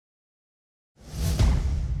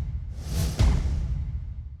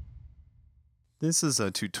This is a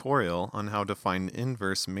tutorial on how to find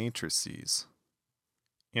inverse matrices.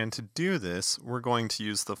 And to do this, we're going to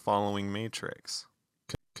use the following matrix,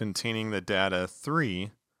 containing the data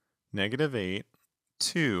 3, -8,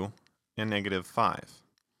 2, and -5.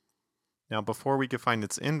 Now before we can find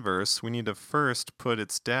its inverse, we need to first put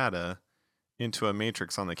its data into a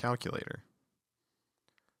matrix on the calculator.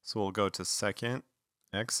 So we'll go to second,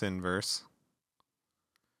 x inverse,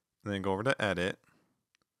 and then go over to edit.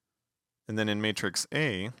 And then in matrix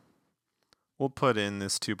A, we'll put in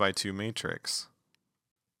this 2 by 2 matrix.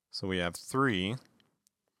 So we have 3,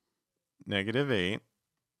 -8,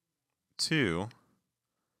 2,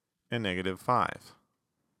 and -5.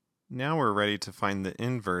 Now we're ready to find the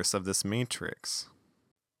inverse of this matrix.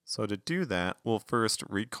 So to do that, we'll first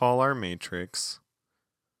recall our matrix.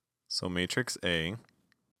 So matrix A.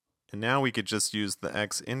 And now we could just use the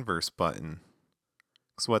x inverse button.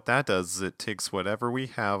 So what that does is it takes whatever we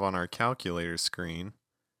have on our calculator screen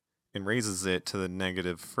and raises it to the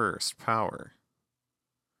 -1st power,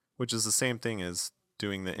 which is the same thing as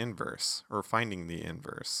doing the inverse, or finding the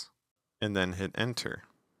inverse, and then hit enter.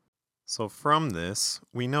 So from this,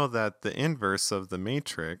 we know that the inverse of the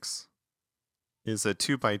matrix is a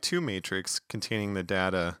 2 by 2 matrix containing the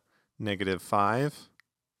data -5,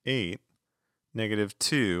 8,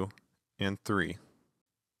 -2, and 3.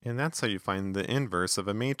 And that's how you find the inverse of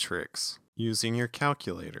a matrix using your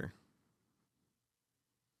calculator.